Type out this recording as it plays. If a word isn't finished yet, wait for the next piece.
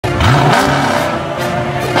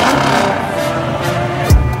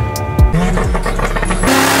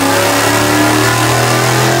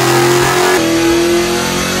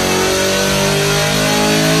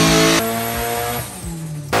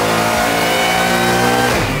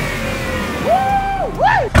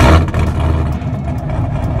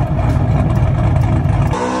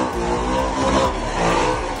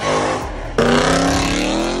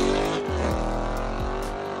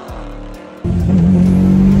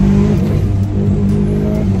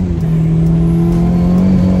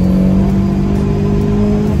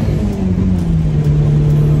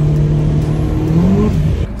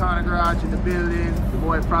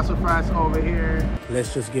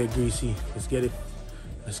let's just get greasy. Let's get it.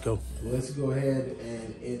 Let's go. Let's go ahead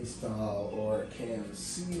and install our cam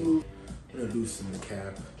seal. I'm gonna loosen the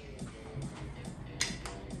cap.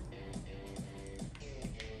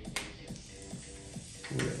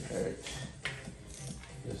 Wouldn't hurt.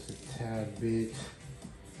 Just a tad bit.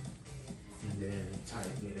 And then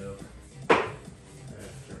tighten it up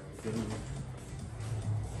after I'm done.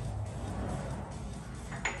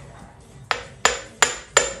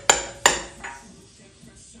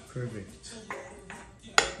 Perfect.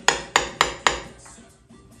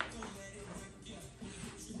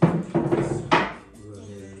 Go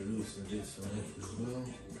ahead and loosen this one up as well.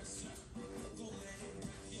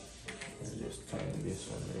 And just tighten this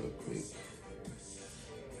one real quick.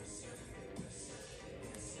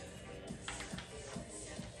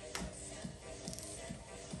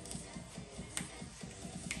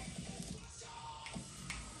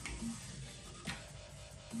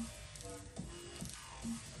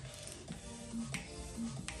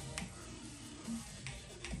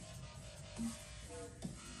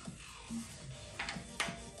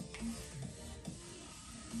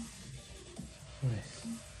 Nice.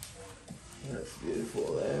 That's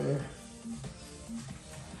beautiful there.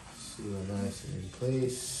 Seal nice and in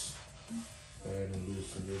place. Go ahead and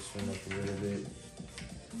loosen this one up a little bit.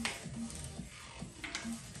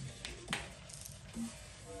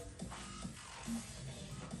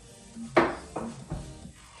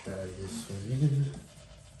 Try this one in.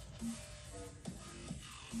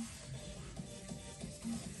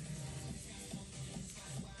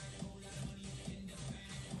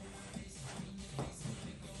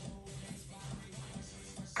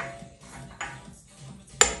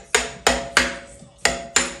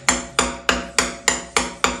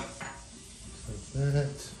 That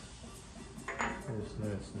is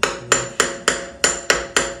nice and flush.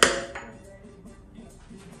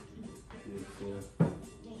 Beautiful.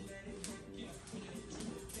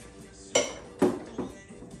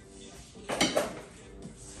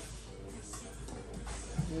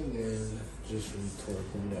 And then just retort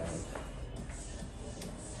them down.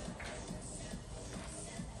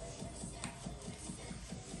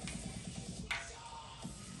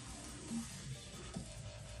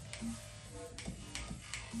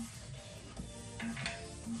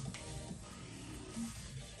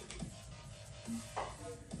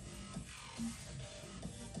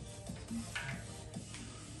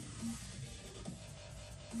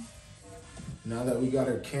 Now that we got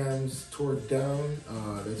our cams torqued down,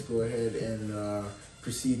 let's go ahead and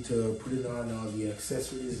proceed to putting on all the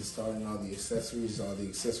accessories, installing all the accessory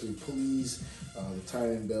pulleys, the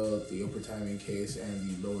timing belt, the upper timing case,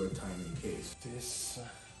 and the lower timing case. This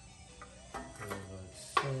goes like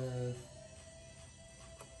so.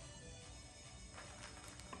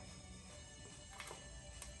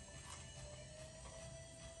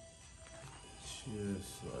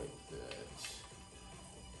 Just like that.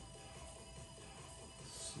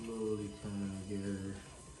 Slowly coming together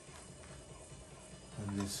on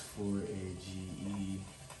this 4AGE.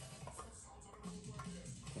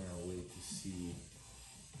 Can't wait to see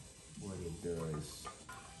what it does.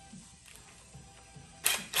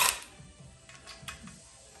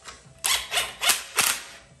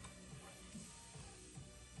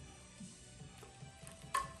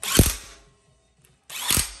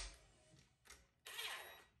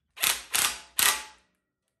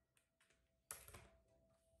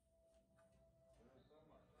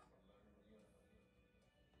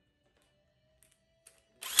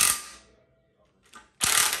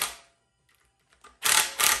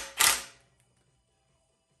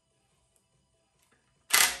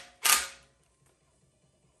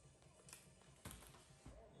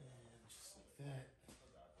 That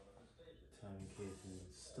timing case is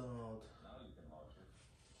installed.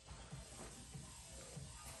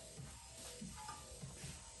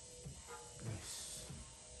 Nice.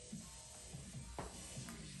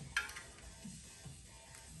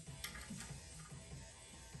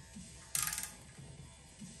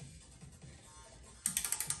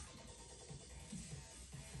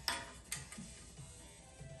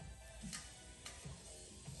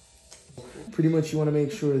 Pretty much you want to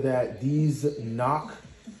make sure that these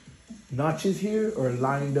notches here are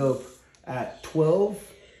lined up at 12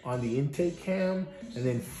 on the intake cam and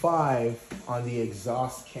then 5 on the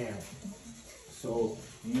exhaust cam. So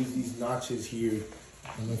use these notches here.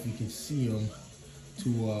 I don't know if you can see them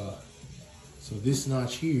to so this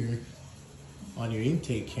notch here on your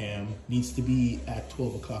intake cam needs to be at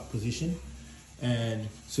 12 o'clock position, and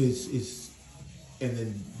so and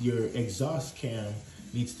then your exhaust cam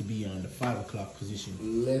needs to be on the 5 o'clock position.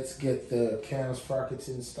 Let's get the cam sprockets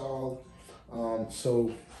installed.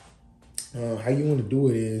 So How you want to do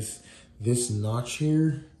it is this notch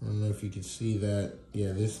here. I don't know if you can see that.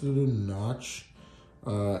 Yeah, this little notch,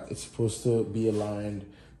 it's supposed to be aligned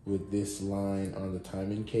with this line on the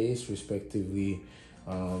timing case, respectively.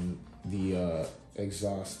 The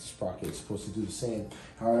exhaust sprocket is supposed to do the same.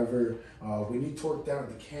 However, when you torque down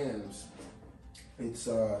the cams, it's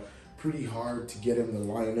pretty hard to get them to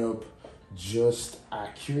line up just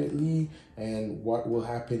accurately. And what will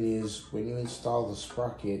happen is when you install the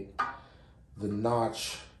sprocket, the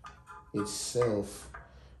notch itself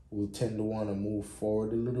will tend to want to move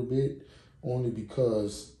forward a little bit, only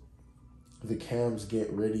because the cams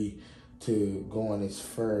get ready to go on its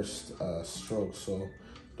first stroke. So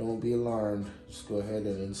don't be alarmed, just go ahead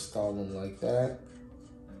and install them like that.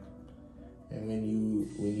 And when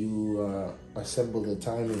you assemble the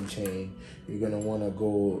timing chain, you're gonna want to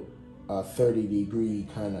go 30-degree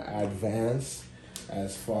kind of advance,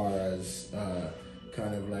 as far as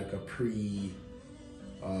kind of like a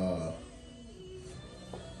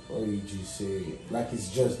what did you say? Like it's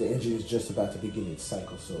just, the engine is just about to begin its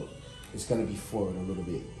cycle, so it's gonna be forward a little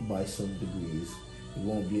bit by some degrees. You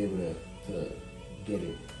won't be able to get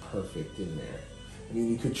it perfect in there. I mean,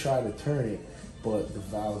 you could try to turn it, but the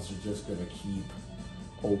valves are just gonna keep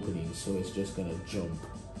opening, so it's just gonna jump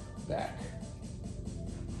back.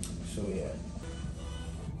 So yeah.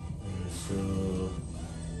 And so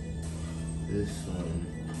this one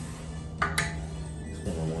is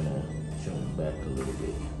gonna wanna jump back a little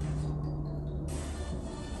bit.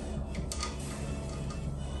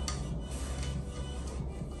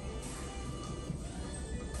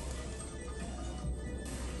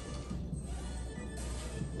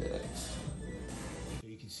 So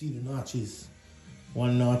you can see the notches.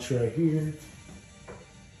 One notch right here.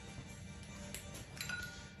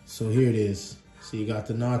 So here it is. So you got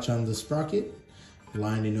the notch on the sprocket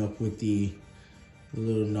lining up with the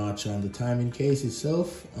little notch on the timing case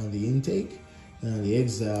itself on the intake. And on the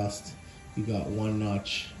exhaust, you got one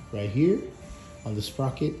notch right here on the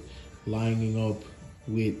sprocket lining up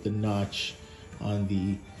with the notch on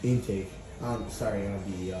the intake. On the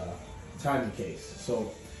timing case.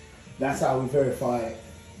 So that's how we verify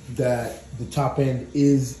that the top end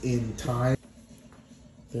is in time.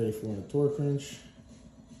 34 on the torque wrench.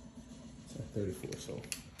 It's at 34, so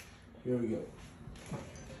here we go.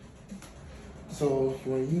 So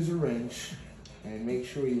you want to use a wrench and make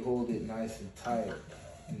sure you hold it nice and tight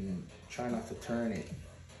and try not to turn it.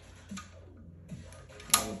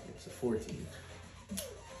 It's a 14.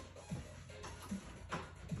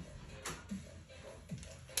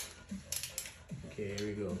 Okay, here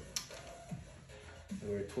we go.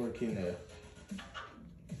 We're torquing a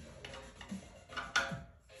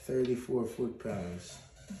 34 foot-pounds.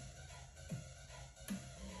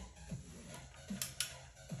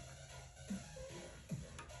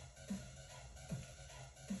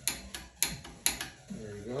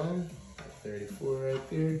 There we go, 34 right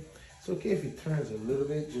there. It's okay if it turns a little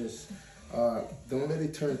bit, just don't let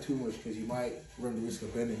it turn too much because you might run the risk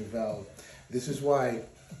of bending the valve. This is why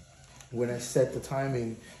when I set the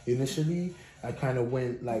timing initially, I kind of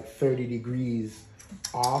went like 30 degrees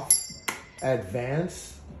off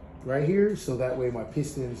advance right here, so that way my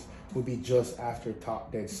pistons will be just after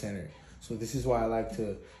top dead center. So this is why I like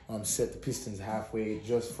to set the pistons halfway,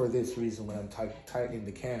 just for this reason. When I'm tightening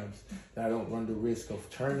the cams, that I don't run the risk of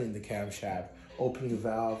turning the camshaft, opening the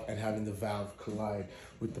valve, and having the valve collide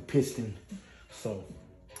with the piston. So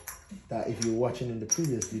that if you're watching in the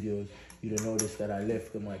previous videos, you'd have noticed that I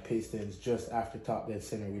left my pistons just after top dead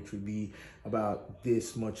center, which would be about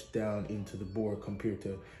this much down into the bore compared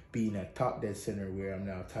to being at top dead center where I'm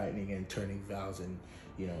now tightening and turning valves, and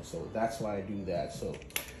so that's why I do that. So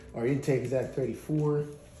our intake is at 34.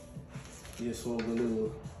 Just hold a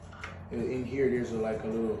little, in here there's like a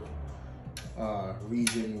little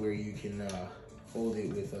region where you can hold it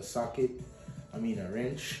with a socket, a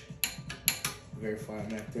wrench. Verify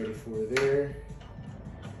I'm at 34 there.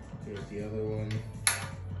 Here's the other one.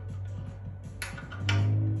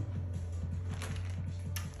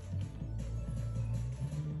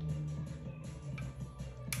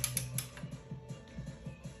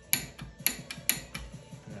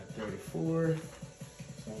 I'm at 34.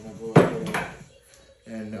 So I'm gonna go ahead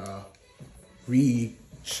and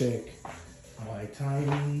recheck my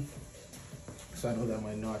timing. So I know that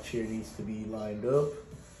my notch here needs to be lined up.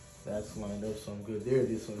 That's lined up, so I'm good there.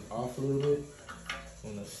 This one's off a little bit.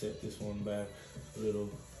 I'm gonna set this one back a little.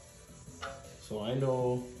 So I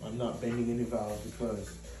know I'm not bending any valves,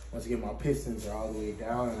 because once again, my pistons are all the way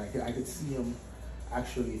down, and I can see them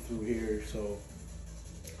actually through here. So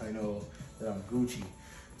I know that I'm Gucci.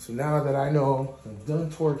 So now that I know I'm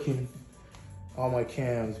done torquing all my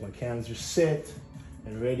cams. My cams are set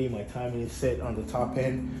and ready. My timing is set on the top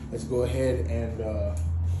end. Let's go ahead and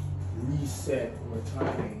reset our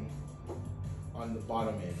timing on the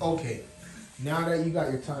bottom end. Okay, now that you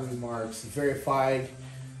got your timing marks verified,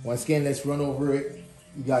 once again, let's run over it.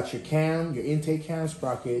 You got your cam, your intake cam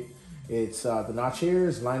sprocket. It's the notch here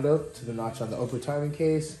is lined up to the notch on the upper timing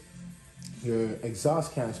case. Your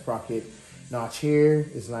exhaust cam sprocket notch here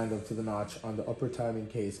is lined up to the notch on the upper timing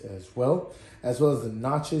case as well as the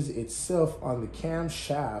notches itself on the cam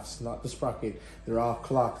shafts, not the sprocket. They're all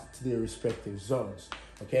clocked to their respective zones,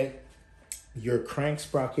 okay? Your crank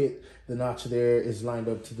sprocket, the notch there is lined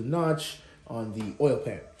up to the notch on the oil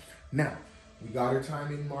pan. Now, we got our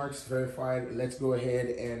timing marks verified. Let's go ahead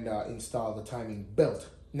and install the timing belt.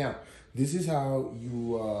 Now, this is how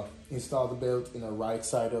you install the belt in a right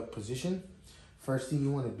side up position. First thing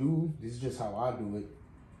you want to do, this is just how I do it.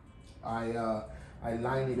 I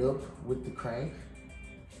line it up with the crank,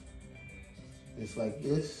 just like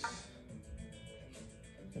this,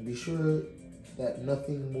 and be sure that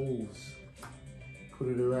nothing moves. Put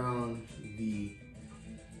it around the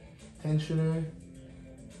tensioner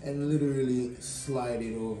and literally slide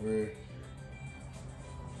it over.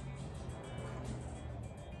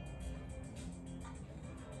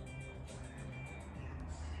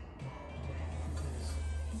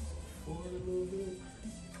 Forward a little bit.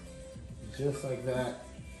 Just like that.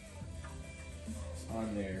 It's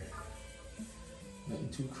on there. Nothing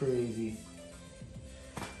too crazy.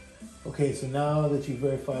 Okay, so now that you've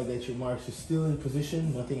verified that your marks are still in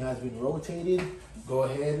position, nothing has been rotated, go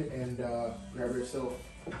ahead and grab yourself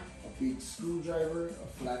a big screwdriver, a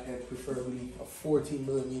flathead preferably, a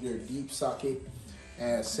 14mm deep socket,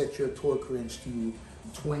 and set your torque wrench to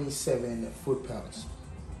 27 foot-pounds.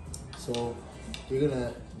 So you're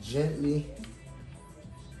gonna gently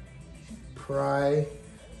pry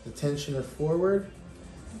the tensioner forward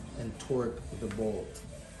and torque the bolt.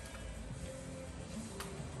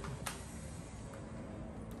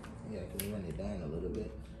 Yeah, I can run it down a little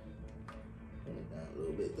bit. Run it down a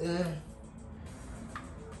little bit there.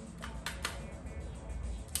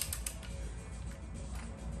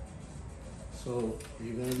 So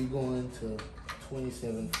you're going to be going to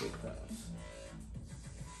 27 foot-pounds.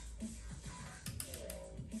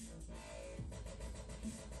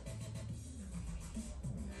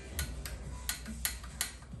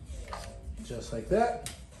 Just like that.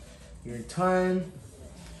 You're in time.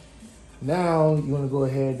 Now you want to go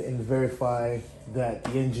ahead and verify that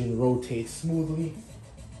the engine rotates smoothly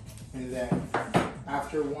and that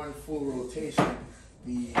after one full rotation,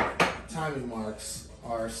 the timing marks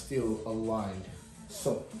are still aligned.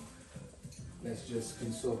 So let's just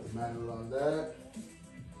consult the manual on that.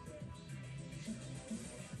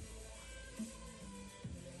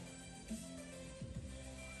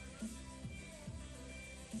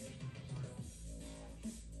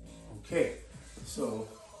 Okay, so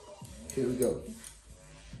here we go.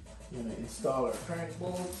 We're gonna install our crank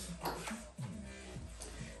bolts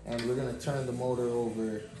and we're gonna turn the motor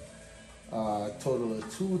over a total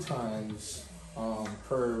of 2 times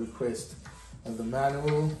per request of the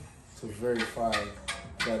manual to verify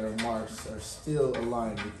that our marks are still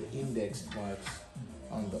aligned with the indexed marks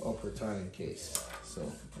on the upper timing case. So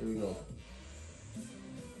here we go.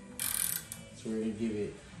 So we're gonna give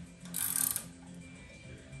it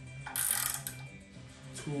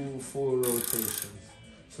 2 full rotations.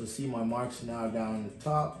 So see my marks now down the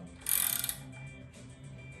top.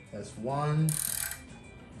 That's 1.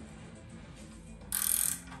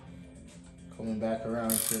 Coming back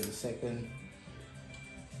around to the second.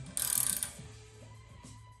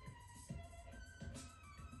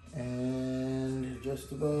 And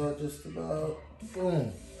just about,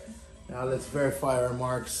 boom. Now let's verify our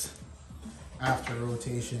marks after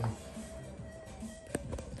rotation.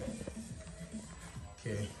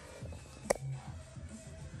 Okay.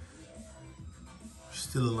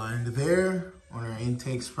 Still aligned there on our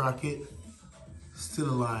intake sprocket. Still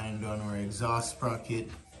aligned on our exhaust sprocket.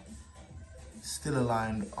 Still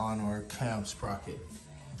aligned on our cam sprocket.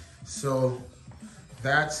 So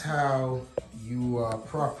that's how you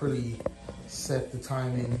properly set the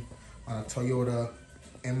timing on a Toyota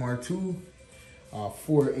MR2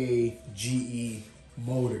 for a GE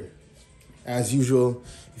motor. As usual,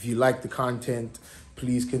 if you like the content,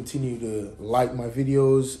 please continue to like my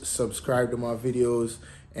videos, subscribe to my videos,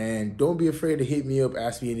 and don't be afraid to hit me up,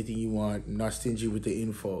 ask me anything you want. I'm not stingy with the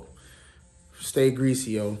info. Stay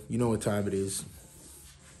greasy, yo. You know what time it is.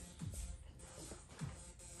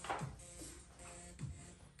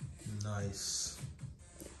 Nice.